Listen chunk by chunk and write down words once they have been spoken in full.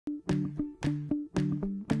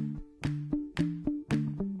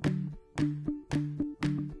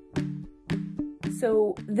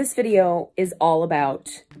So this video is all about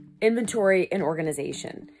inventory and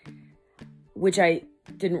organization, which I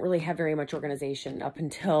didn't really have very much organization up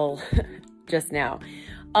until just now.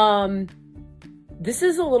 This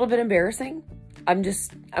is a little bit embarrassing. I'm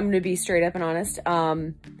going to be straight up and honest.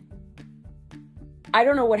 I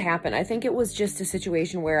don't know what happened. I think it was just a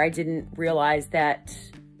situation where I didn't realize that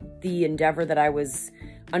the endeavor that I was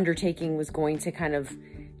undertaking was going to kind of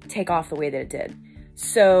take off the way that it did.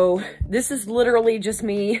 So this is literally just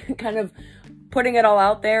me kind of putting it all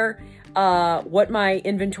out there, what my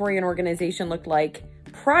inventory and organization looked like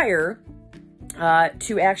prior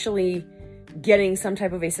to actually getting some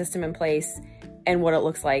type of a system in place, and what it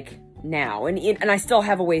looks like now. And I still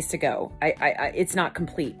have a ways to go. It's not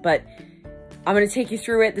complete, but I'm going to take you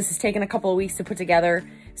through it. This has taken a couple of weeks to put together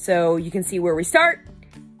so you can see where we start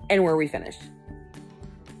and where we finish.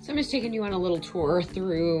 So I'm just taking you on a little tour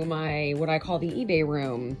through my, what I call the eBay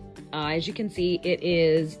room. As you can see, it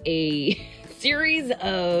is a series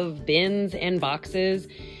of bins and boxes.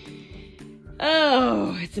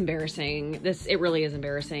 Oh, it's embarrassing. It really is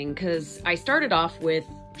embarrassing because I started off with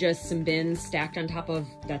just some bins stacked on top of,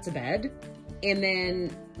 that's a bed. And then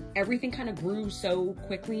everything kind of grew so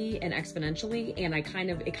quickly and exponentially, and it kind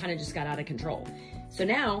of just got out of control. So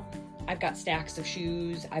now I've got stacks of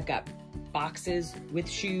shoes. I've got boxes with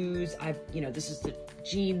shoes. This is the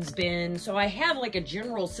jeans bin. So I have like a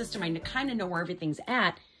general system. I kind of know where everything's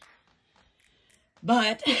at,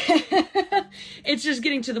 but it's just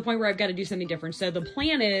getting to the point where I've got to do something different. So the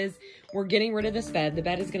plan is we're getting rid of this bed. The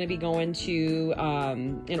bed is going to be going to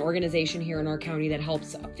an organization here in our county that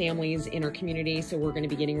helps families in our community. So we're going to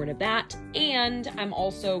be getting rid of that. And I'm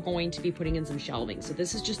also going to be putting in some shelving. So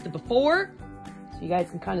this is just the before, so you guys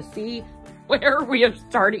can kind of see where we are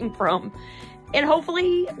starting from and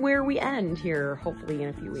hopefully where we end here, hopefully in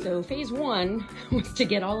a few weeks. So phase one was to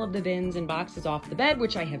get all of the bins and boxes off the bed,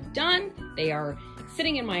 which I have done. They are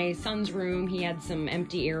sitting in my son's room. He had some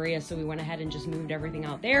empty area, so we went ahead and just moved everything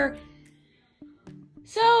out there.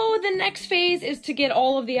 So the next phase is to get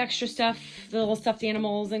all of the extra stuff, the little stuffed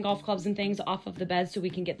animals and golf clubs and things off of the bed so we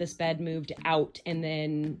can get this bed moved out. And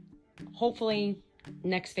then hopefully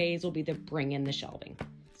next phase will be to bring in the shelving.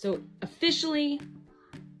 So officially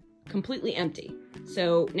completely empty.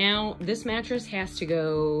 So now this mattress has to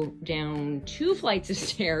go down 2 flights of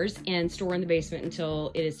stairs and store in the basement until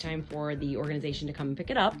it is time for the organization to come and pick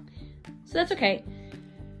it up. So that's okay.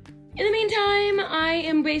 In the meantime, I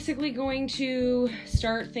am basically going to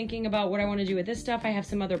start thinking about what I want to do with this stuff. I have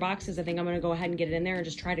some other boxes. I think I'm going to go ahead and get it in there and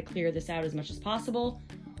just try to clear this out as much as possible.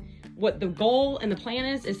 What the goal and the plan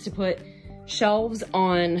is to put shelves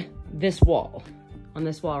on this wall. On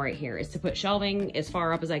this wall right here is to put shelving as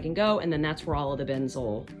far up as I can go, and then that's where all of the bins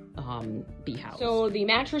will be housed. So the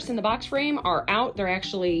mattress and the box frame are out. They're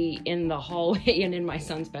actually in the hallway and in my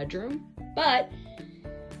son's bedroom, but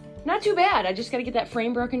not too bad. I just got to get that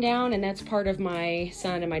frame broken down, and that's part of my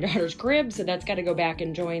son and my daughter's crib, so that's got to go back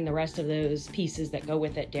and join the rest of those pieces that go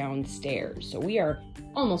with it downstairs. So we are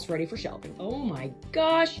almost ready for shelving. Oh my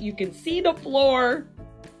gosh, you can see the floor.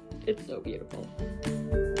 It's so beautiful.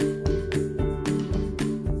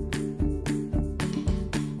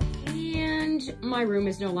 My room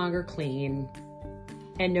is no longer clean.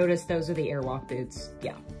 And notice those are the Airwalk boots.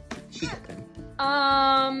 Yeah, she took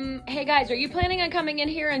them. Hey guys, are you planning on coming in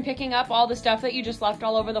here and picking up all the stuff that you just left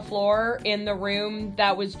all over the floor in the room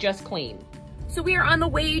that was just clean? So we are on the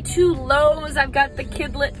way to Lowe's. I've got the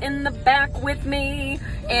kidlet in the back with me,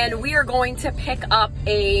 and we are going to pick up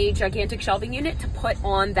a gigantic shelving unit to put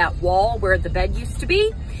on that wall where the bed used to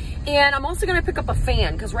be. And I'm also gonna pick up a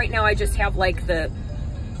fan, because right now I just have like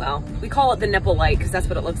well, we call it the nipple light because that's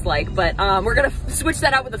what it looks like. But we're going to switch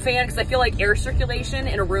that out with a fan because I feel like air circulation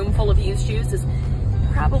in a room full of used shoes is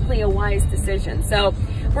probably a wise decision. So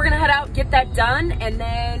we're going to head out, get that done, and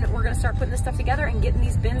then we're going to start putting this stuff together and getting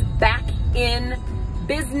these bins back in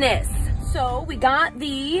business. So we got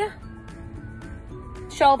the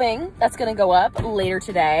shelving that's going to go up later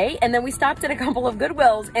today. And then we stopped at a couple of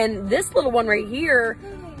Goodwills, and this little one right here,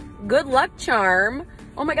 Good Luck Charm.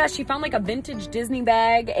 Oh my gosh, she found like a vintage Disney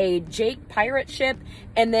bag, a Jake pirate ship,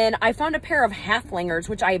 and then I found a pair of halflingers,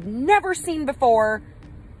 which I've never seen before.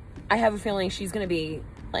 I have a feeling she's gonna be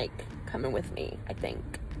like coming with me, I think.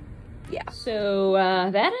 Yeah. So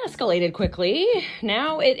that escalated quickly.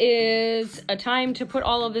 Now it is a time to put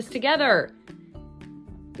all of this together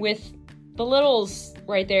with the littles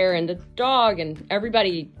right there and the dog and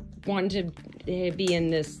everybody wanted to be in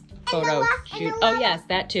this photo shoot. Oh yes,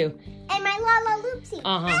 that too. And my Lala Loopsy.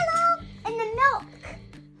 Hello. And the milk.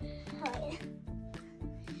 Oh, yeah.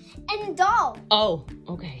 And the doll. Oh,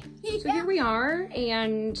 okay. So here we are,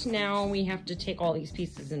 and now we have to take all these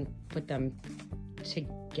pieces and put them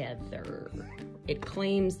together. It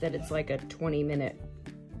claims that it's like a 20-minute,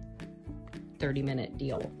 30-minute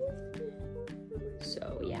deal.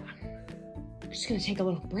 So yeah, we're just gonna take a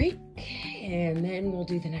little break and then we'll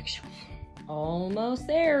do the next shelf. Almost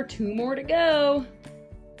there, 2 more to go.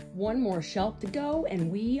 1 more shelf to go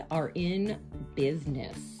and we are in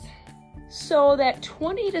business. So that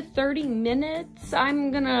 20 to 30 minutes,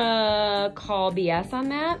 I'm gonna call BS on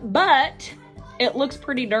that, but it looks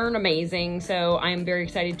pretty darn amazing. So I'm very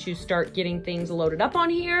excited to start getting things loaded up on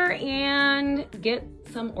here and get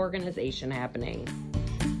some organization happening.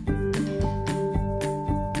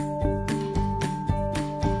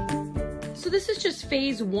 So this is just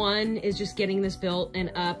phase 1, is just getting this built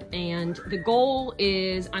and up. And the goal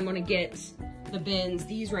is I'm gonna get the bins,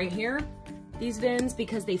 these right here, these bins,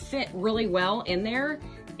 because they fit really well in there,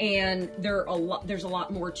 and there's a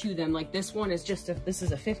lot more to them. Like this one is just this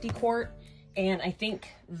is a 50 quart, and I think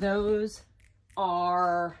those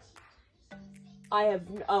are, I have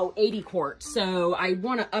 80 quarts. So I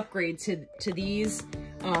want to upgrade to these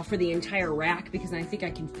for the entire rack, because I think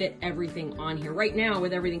I can fit everything on here. Right now,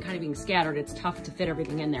 with everything kind of being scattered, it's tough to fit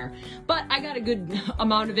everything in there, but I got a good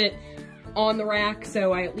amount of it on the rack,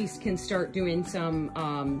 so I at least can start doing some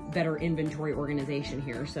better inventory organization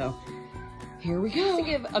here. So here we go. To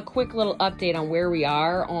give a quick little update on where we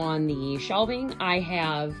are on the shelving, I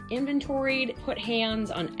have inventoried, put hands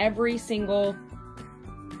on every single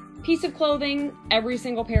piece of clothing, every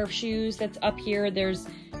single pair of shoes that's up here. There's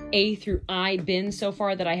A through I bins so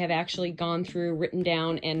far that I have actually gone through, written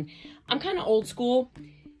down, and I'm kind of old school.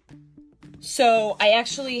 So I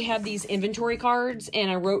actually have these inventory cards and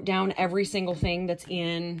I wrote down every single thing that's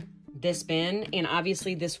in this bin. And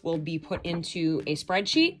obviously this will be put into a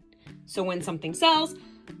spreadsheet. So when something sells,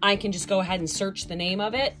 I can just go ahead and search the name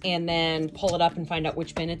of it and then pull it up and find out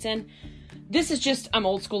which bin it's in. This is just, I'm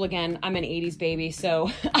old school again. I'm an 80s baby, so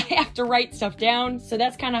I have to write stuff down. So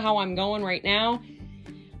that's kind of how I'm going right now.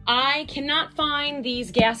 I cannot find these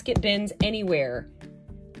gasket bins anywhere.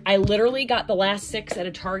 I literally got the last 6 at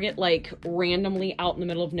a Target, like randomly out in the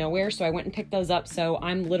middle of nowhere. So I went and picked those up. So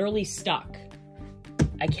I'm literally stuck.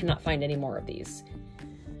 I cannot find any more of these.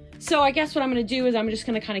 So I guess what I'm going to do is I'm just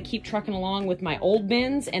going to kind of keep trucking along with my old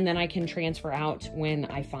bins, and then I can transfer out when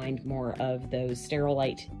I find more of those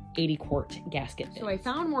Sterilite 80 quart gasket bins. So I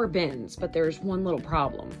found more bins, but there's one little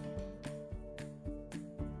problem.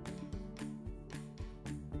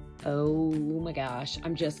 Oh my gosh,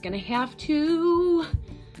 I'm just going to have to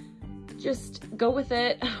just go with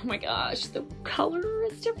it. Oh my gosh, the color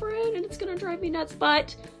is different and it's gonna drive me nuts,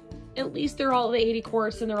 but at least they're all the 80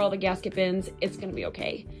 quarts and they're all the gasket bins. It's gonna be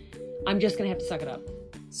okay. I'm just gonna have to suck it up.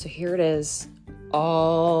 So here it is,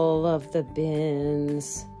 all of the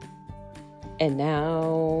bins. And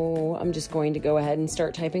now I'm just going to go ahead and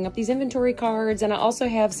start typing up these inventory cards. And I also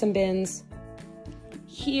have some bins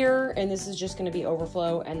here, and this is just gonna be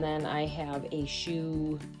overflow. And then I have a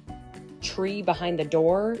shoe tree behind the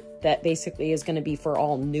door that basically is going to be for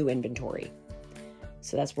all new inventory.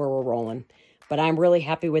 So that's where we're rolling. But I'm really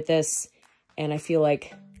happy with this, and I feel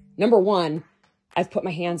like, number one, I've put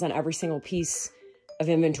my hands on every single piece of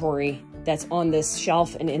inventory that's on this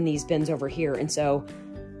shelf and in these bins over here. And so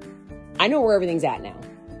I know where everything's at now,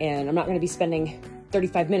 and I'm not going to be spending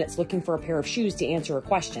 35 minutes looking for a pair of shoes to answer a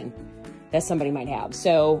question that somebody might have.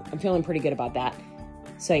 So I'm feeling pretty good about that.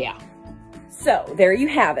 So yeah. So there you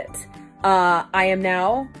have it. I am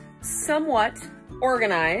now somewhat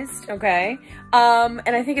organized, okay?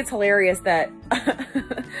 And I think it's hilarious that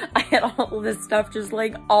I had all of this stuff just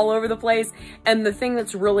like all over the place. And the thing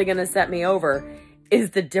that's really gonna set me over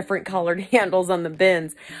is the different colored handles on the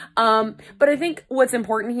bins. But I think what's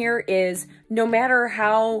important here is no matter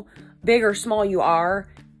how big or small you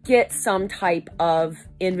are, get some type of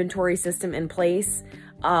inventory system in place.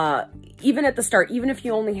 Even at the start, even if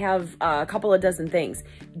you only have a couple of dozen things,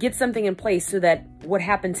 get something in place so that what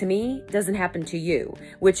happened to me doesn't happen to you,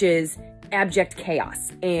 which is abject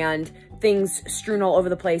chaos and things strewn all over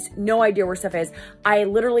the place. No idea where stuff is. I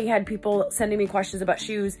literally had people sending me questions about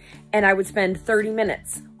shoes, and I would spend 30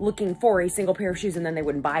 minutes looking for a single pair of shoes, and then they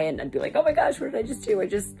wouldn't buy it, and I'd be like, oh my gosh, what did I just do? I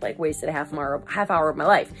just like wasted a half hour of my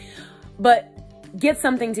life. But get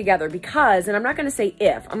something together, because, and I'm not going to say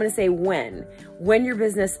if, I'm going to say when your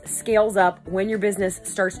business scales up, when your business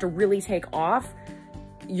starts to really take off,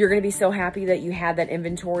 you're going to be so happy that you had that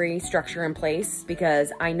inventory structure in place,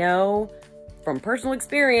 because I know from personal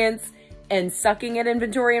experience and sucking at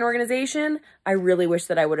inventory and organization, I really wish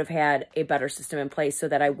that I would have had a better system in place so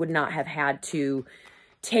that I would not have had to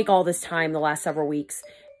take all this time the last several weeks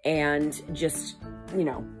and just, you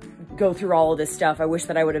know, go through all of this stuff. I wish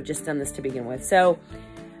that I would have just done this to begin with. So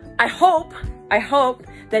I hope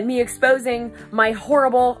that me exposing my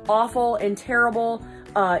horrible, awful, and terrible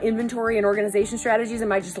inventory and organization strategies and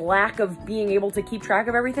my just lack of being able to keep track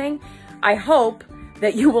of everything, I hope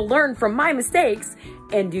that you will learn from my mistakes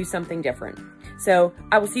and do something different. So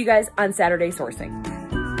I will see you guys on Saturday sourcing.